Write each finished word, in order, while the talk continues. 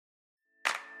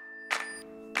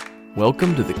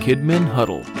Welcome to the KidMin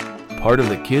Huddle, part of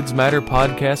the Kids Matter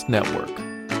Podcast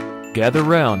Network. Gather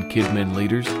round, KidMin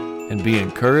leaders, and be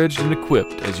encouraged and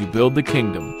equipped as you build the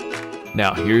kingdom.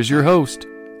 Now here's your host,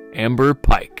 Amber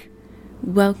Pike.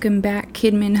 Welcome back,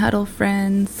 KidMin Huddle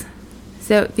friends.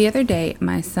 So the other day,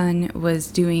 my son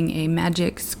was doing a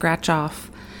magic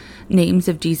scratch-off Names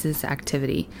of Jesus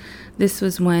activity. This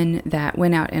was one that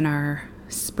went out in our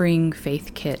spring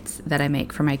faith kits that I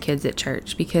make for my kids at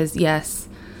church because, yes,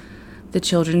 the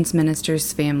children's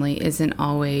minister's family isn't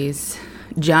always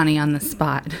Johnny on the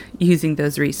spot using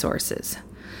those resources.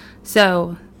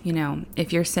 So,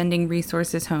 if you're sending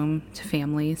resources home to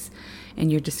families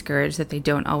and you're discouraged that they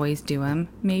don't always do them,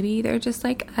 maybe they're just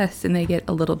like us and they get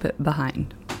a little bit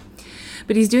behind.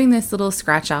 But he's doing this little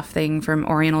scratch-off thing from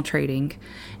Oriental Trading,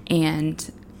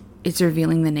 and it's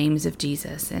revealing the names of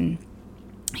Jesus, and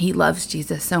he loves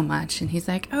Jesus so much, and he's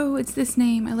like, oh, it's this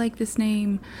name, I like this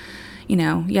name,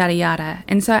 yada yada.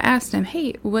 And so I asked him,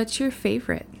 hey, what's your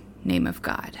favorite name of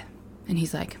God? And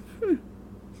he's like,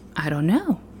 I don't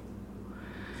know.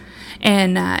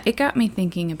 And it got me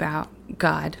thinking about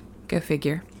God, go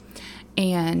figure,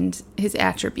 and his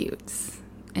attributes,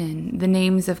 and the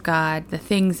names of God, the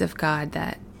things of God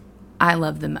that I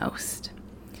love the most.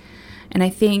 And I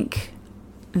think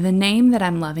the name that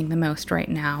I'm loving the most right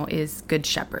now is Good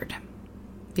Shepherd,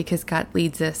 because God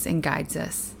leads us and guides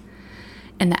us.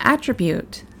 And the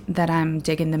attribute that I'm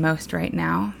digging the most right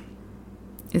now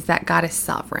is that God is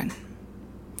sovereign.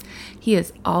 He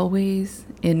is always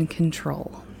in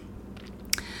control.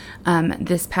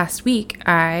 This past week,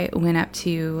 I went up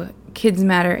to Kids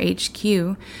Matter HQ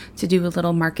to do a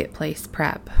little marketplace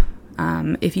prep.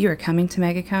 If you are coming to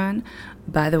MegaCon,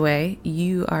 by the way,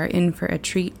 you are in for a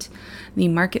treat. The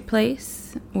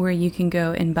marketplace, where you can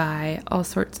go and buy all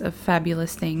sorts of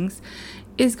fabulous things,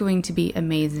 is going to be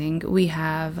amazing. We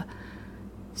have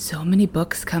so many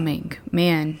books coming.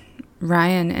 Man,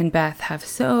 Ryan and Beth have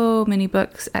so many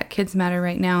books at Kids Matter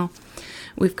right now.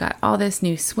 We've got all this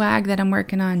new swag that I'm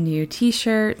working on, new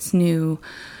t-shirts, new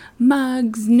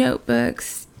mugs,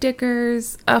 notebooks,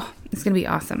 stickers. Oh, it's going to be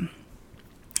awesome.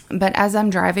 But as I'm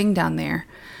driving down there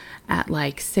at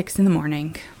like 6 a.m,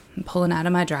 I'm pulling out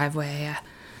of my driveway, I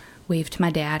wave to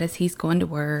my dad as he's going to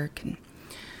work, and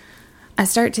I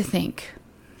start to think,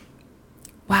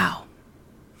 wow,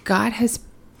 God has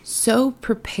so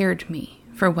prepared me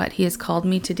for what he has called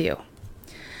me to do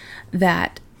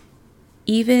that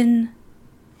even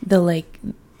the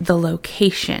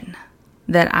location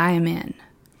that I am in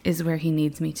is where he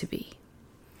needs me to be.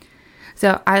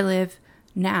 So I live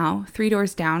now 3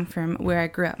 doors down from where I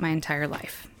grew up my entire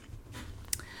life.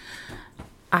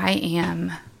 I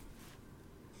am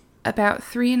about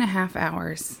 3.5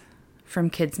 hours from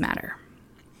Kids Matter.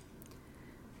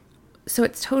 So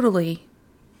it's totally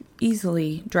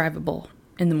easily drivable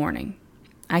in the morning.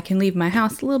 I can leave my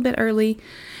house a little bit early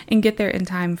and get there in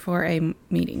time for a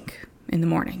meeting in the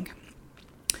morning.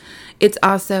 It's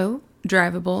also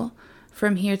drivable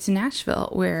from here to Nashville,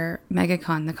 where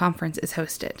MegaCon, the conference, is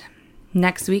hosted.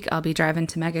 Next week, I'll be driving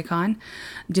to MegaCon,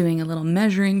 doing a little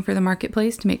measuring for the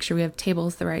marketplace to make sure we have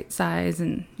tables the right size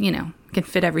and, can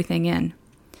fit everything in.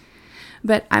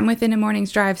 But I'm within a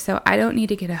morning's drive, so I don't need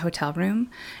to get a hotel room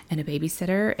and a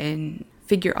babysitter and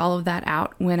figure all of that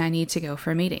out when I need to go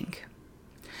for a meeting.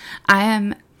 I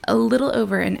am a little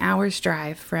over an hour's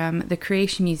drive from the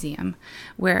Creation Museum,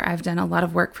 where I've done a lot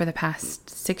of work for the past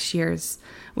 6 years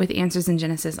with Answers in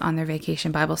Genesis on their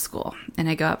Vacation Bible School. And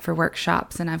I go up for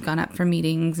workshops, and I've gone up for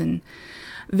meetings and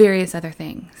various other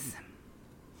things.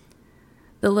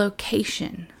 The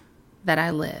location that I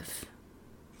live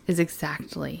is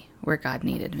exactly where God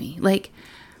needed me.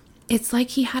 It's like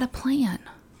he had a plan.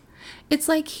 It's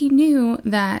like he knew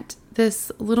that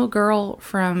this little girl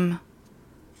from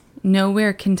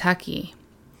nowhere, Kentucky,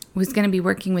 was going to be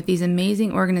working with these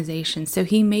amazing organizations. So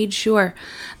he made sure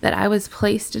that I was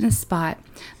placed in a spot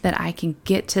that I can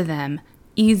get to them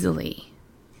easily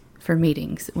for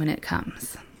meetings when it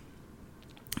comes.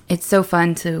 It's so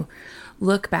fun to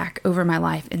look back over my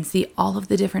life and see all of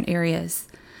the different areas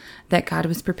that God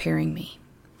was preparing me.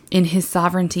 In his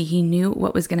sovereignty, he knew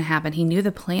what was going to happen. He knew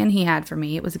the plan he had for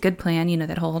me. It was a good plan,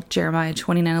 that whole Jeremiah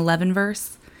 29:11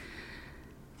 verse.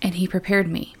 And he prepared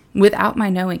me without my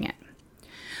knowing it.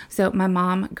 So my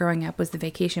mom, growing up, was the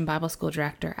Vacation Bible School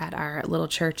director at our little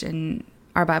church, and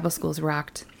our Bible schools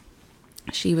rocked.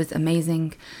 She was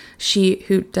amazing. She,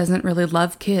 who doesn't really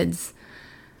love kids,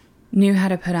 knew how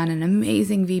to put on an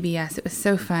amazing VBS. It was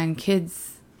so fun.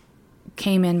 Kids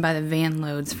came in by the van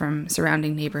loads from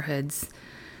surrounding neighborhoods.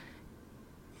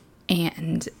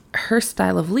 And her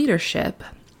style of leadership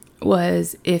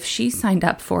was if she signed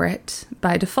up for it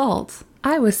by default,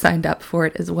 I was signed up for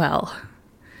it as well.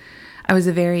 I was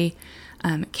a very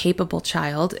capable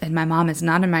child, and my mom is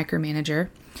not a micromanager,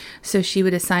 so she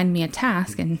would assign me a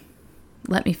task and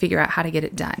let me figure out how to get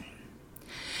it done.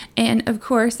 And of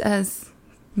course, as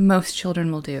most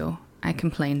children will do, I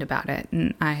complained about it,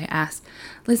 and I asked,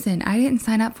 listen, I didn't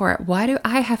sign up for it. Why do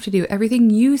I have to do everything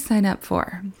you sign up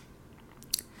for?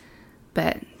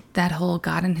 But that whole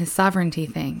God and his sovereignty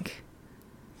thing.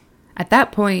 At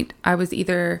that point, I was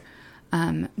either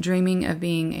dreaming of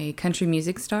being a country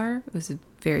music star. It was a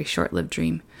very short-lived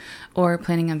dream, or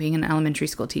planning on being an elementary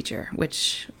school teacher,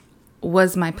 which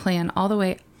was my plan all the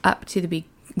way up to the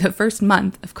first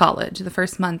month of college. The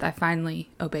first month I finally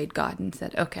obeyed God and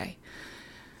said, okay.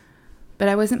 But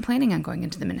I wasn't planning on going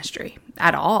into the ministry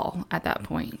at all at that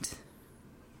point.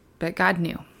 But God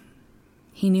knew.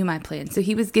 He knew my plan. So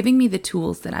he was giving me the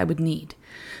tools that I would need.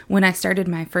 When I started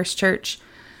my first church,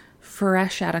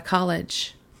 fresh out of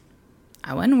college,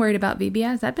 I wasn't worried about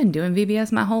VBS. I've been doing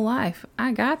VBS my whole life.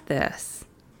 I got this.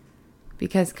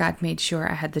 Because God made sure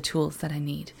I had the tools that I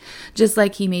need. Just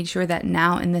like he made sure that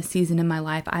now in this season in my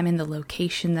life, I'm in the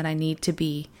location that I need to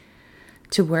be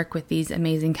to work with these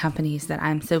amazing companies that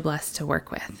I'm so blessed to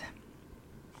work with.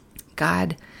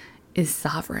 God is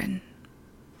sovereign.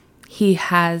 He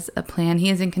has a plan. He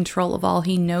is in control of all.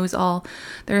 He knows all.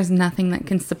 There is nothing that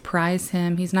can surprise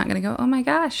him. He's not going to go, oh my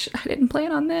gosh, I didn't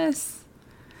plan on this.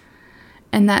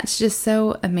 And that's just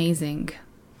so amazing.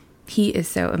 He is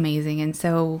so amazing and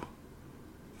so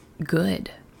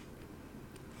good.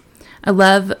 I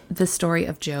love the story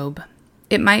of Job.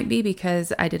 It might be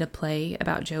because I did a play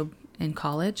about Job in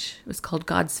college. It was called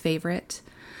God's Favorite.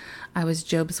 I was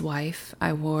Job's wife.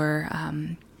 I wore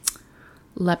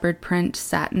leopard print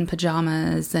satin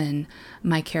pajamas, and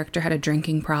my character had a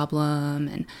drinking problem,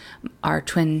 and our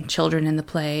twin children in the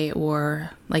play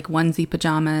wore like onesie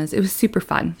pajamas. It was super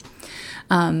fun.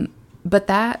 But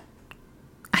that,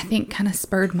 I think, kind of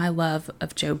spurred my love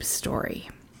of Job's story,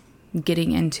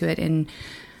 getting into it and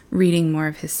reading more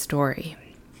of his story.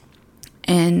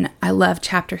 And I love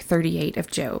chapter 38 of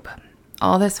Job.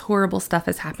 All this horrible stuff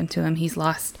has happened to him. He's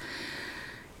lost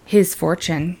his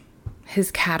fortune.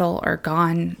 His cattle are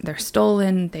gone. They're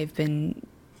stolen. They've been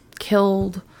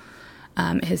killed.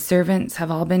 His servants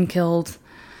have all been killed.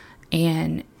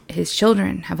 And his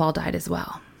children have all died as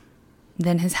well.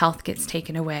 Then his health gets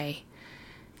taken away.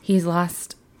 He's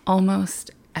lost almost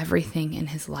everything in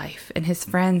his life. And his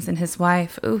friends and his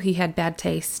wife, he had bad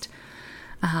taste.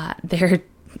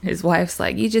 His wife's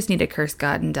like, you just need to curse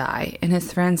God and die. And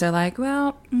his friends are like,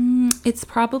 well, it's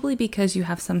probably because you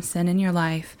have some sin in your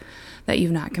life that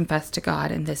you've not confessed to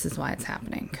God, and this is why it's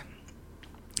happening.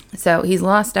 So he's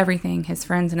lost everything. His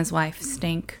friends and his wife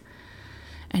stink.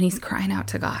 And he's crying out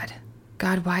to God.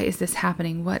 God, why is this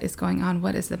happening? What is going on?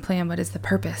 What is the plan? What is the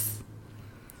purpose?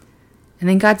 And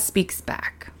then God speaks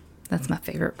back. That's my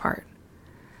favorite part.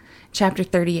 Chapter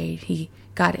 38,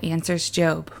 God answers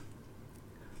Job.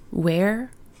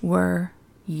 Where were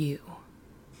you?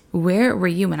 Where were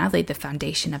you when I laid the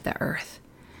foundation of the earth?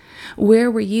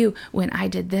 Where were you when I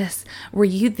did this? Were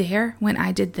you there when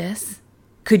I did this?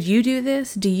 Could you do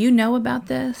this? Do you know about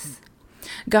this?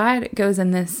 God goes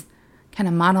in this kind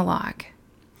of monologue,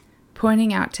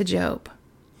 pointing out to Job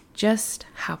just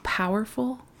how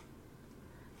powerful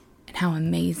and how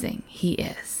amazing he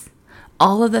is.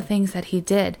 All of the things that he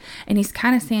did. And he's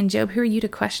kind of saying, Job, who are you to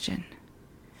question?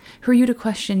 Who are you to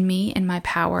question me and my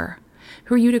power?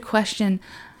 Who are you to question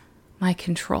my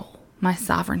control, my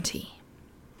sovereignty?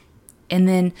 And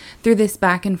then through this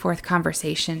back and forth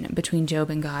conversation between Job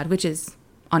and God, which is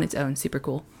on its own super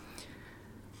cool,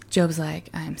 Job's like,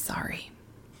 I am sorry.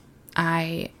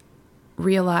 I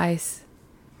realize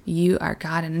you are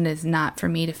God and it is not for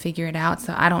me to figure it out.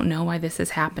 So I don't know why this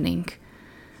is happening,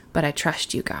 but I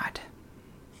trust you, God.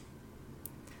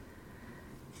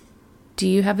 Do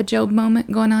you have a Job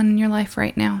moment going on in your life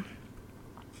right now?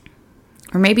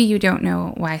 Or maybe you don't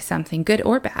know why something good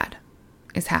or bad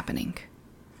is happening.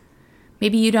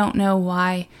 Maybe you don't know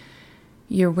why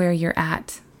you're where you're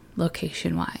at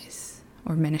location-wise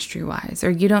or ministry-wise, or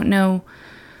you don't know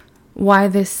why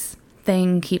this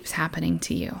thing keeps happening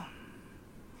to you.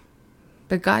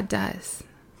 But God does.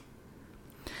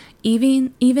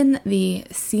 Even the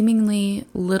seemingly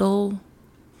little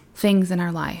things in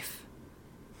our life,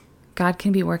 God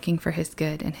can be working for his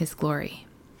good and his glory.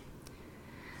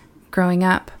 Growing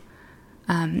up,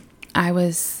 I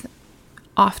was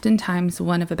oftentimes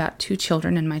one of about 2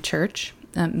 children in my church,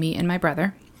 me and my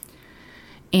brother.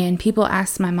 And people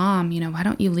asked my mom, why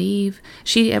don't you leave?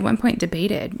 She at one point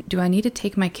debated, do I need to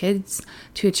take my kids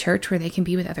to a church where they can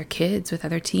be with other kids, with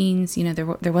other teens?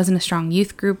 There wasn't a strong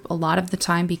youth group a lot of the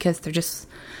time because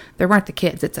there weren't the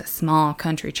kids. It's a small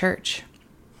country church.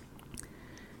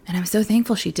 And I'm so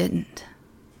thankful she didn't.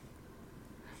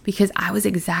 Because I was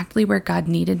exactly where God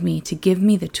needed me to give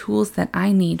me the tools that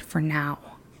I need for now.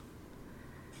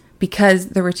 Because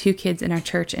there were 2 kids in our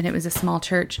church and it was a small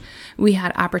church, we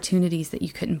had opportunities that you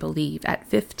couldn't believe. At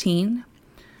 15,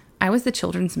 I was the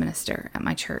children's minister at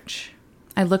my church.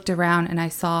 I looked around and I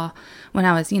saw when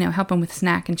I was, helping with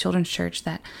snack and children's church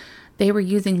that they were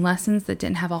using lessons that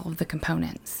didn't have all of the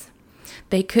components.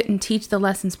 They couldn't teach the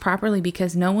lessons properly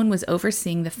because no one was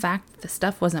overseeing the fact that the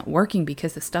stuff wasn't working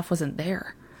because the stuff wasn't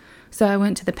there. So I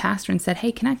went to the pastor and said,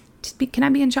 hey, can I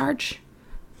be in charge?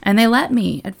 And they let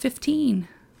me at 15.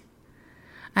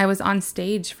 I was on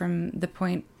stage from the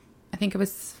point, I think it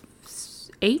was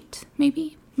 8,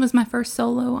 maybe, was my first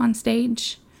solo on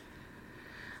stage.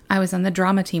 I was on the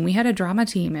drama team. We had a drama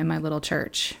team in my little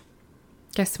church.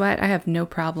 Guess what? I have no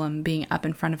problem being up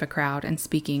in front of a crowd and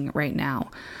speaking right now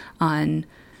on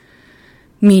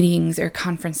meetings or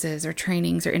conferences or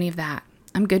trainings or any of that.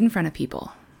 I'm good in front of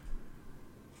people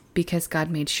because God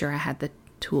made sure I had the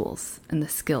tools and the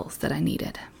skills that I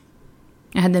needed.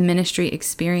 I had the ministry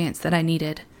experience that I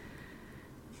needed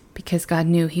because God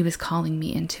knew He was calling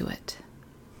me into it.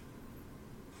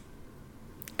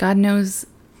 God knows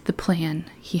the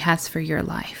plan He has for your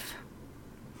life.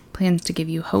 Plans to give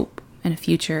you hope and a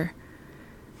future.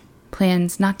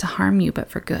 Plans not to harm you, but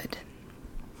for good.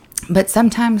 But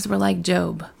sometimes we're like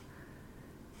Job.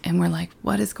 And we're like,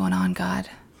 what is going on, God?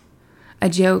 I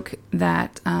joke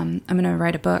that I'm going to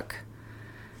write a book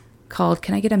called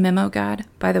Can I Get a Memo, God?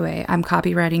 By the way, I'm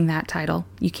copywriting that title.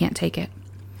 You can't take it.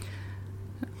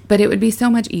 But it would be so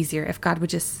much easier if God would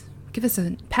just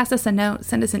pass us a note,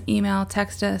 send us an email,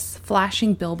 text us,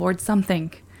 flashing billboard,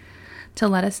 something to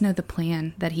let us know the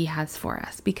plan that He has for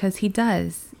us. Because He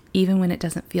does, even when it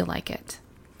doesn't feel like it.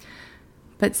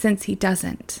 But since He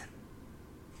doesn't,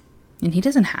 and He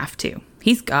doesn't have to,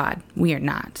 He's God, we are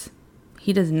not.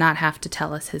 He does not have to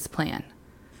tell us His plan.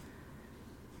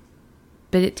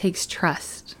 But it takes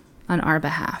trust on our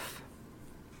behalf.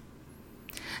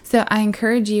 So I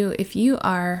encourage you, if you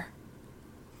are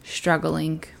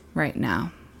struggling right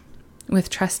now with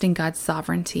trusting God's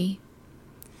sovereignty,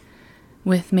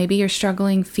 with maybe you're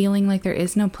struggling feeling like there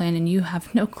is no plan and you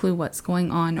have no clue what's going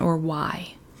on or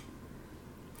why,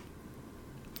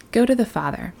 go to the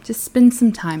Father. Just spend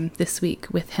some time this week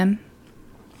with Him.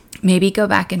 Maybe go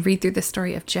back and read through the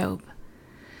story of Job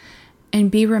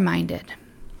and be reminded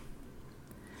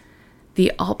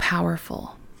the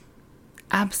all-powerful,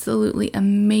 absolutely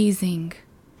amazing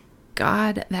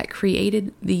God that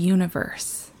created the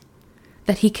universe,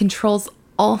 that He controls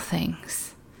all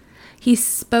things. He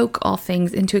spoke all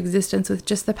things into existence with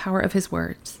just the power of His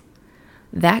words.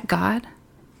 That God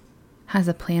has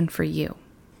a plan for you.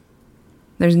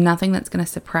 There's nothing that's going to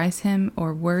surprise Him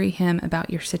or worry Him about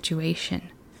your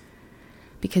situation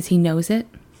because He knows it.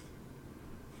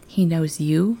 He knows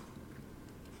you.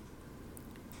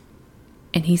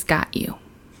 And He's got you.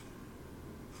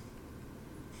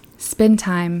 Spend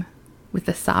time with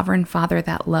the sovereign Father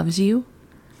that loves you.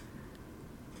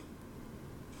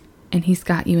 And He's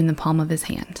got you in the palm of His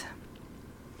hand.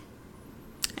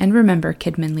 And remember,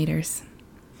 KidMin leaders,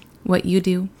 what you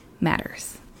do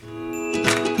matters.